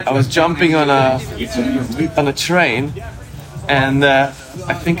I was jumping on a train, and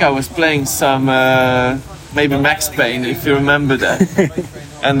I think I was playing some maybe Max Payne, if you remember that.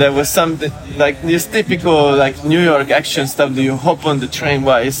 And there was something like this typical like New York action stuff that you hop on the train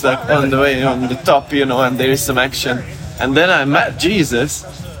while it's like on the way on the top, you know, and there is some action. And then I met Jesus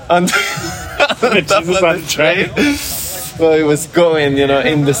on the top of the train. Well, he was going, you know,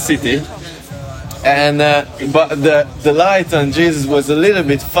 in the city. And but the light on Jesus was a little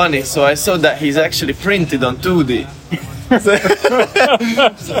bit funny, so I saw that he's actually printed on 2D. So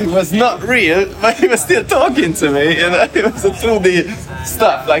it was not real, but he was still talking to me, you know. It was a 2D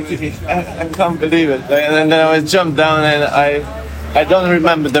stuff, like I can't believe it. And then I was jumped down, and I don't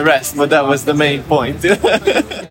remember the rest, but that was the main point.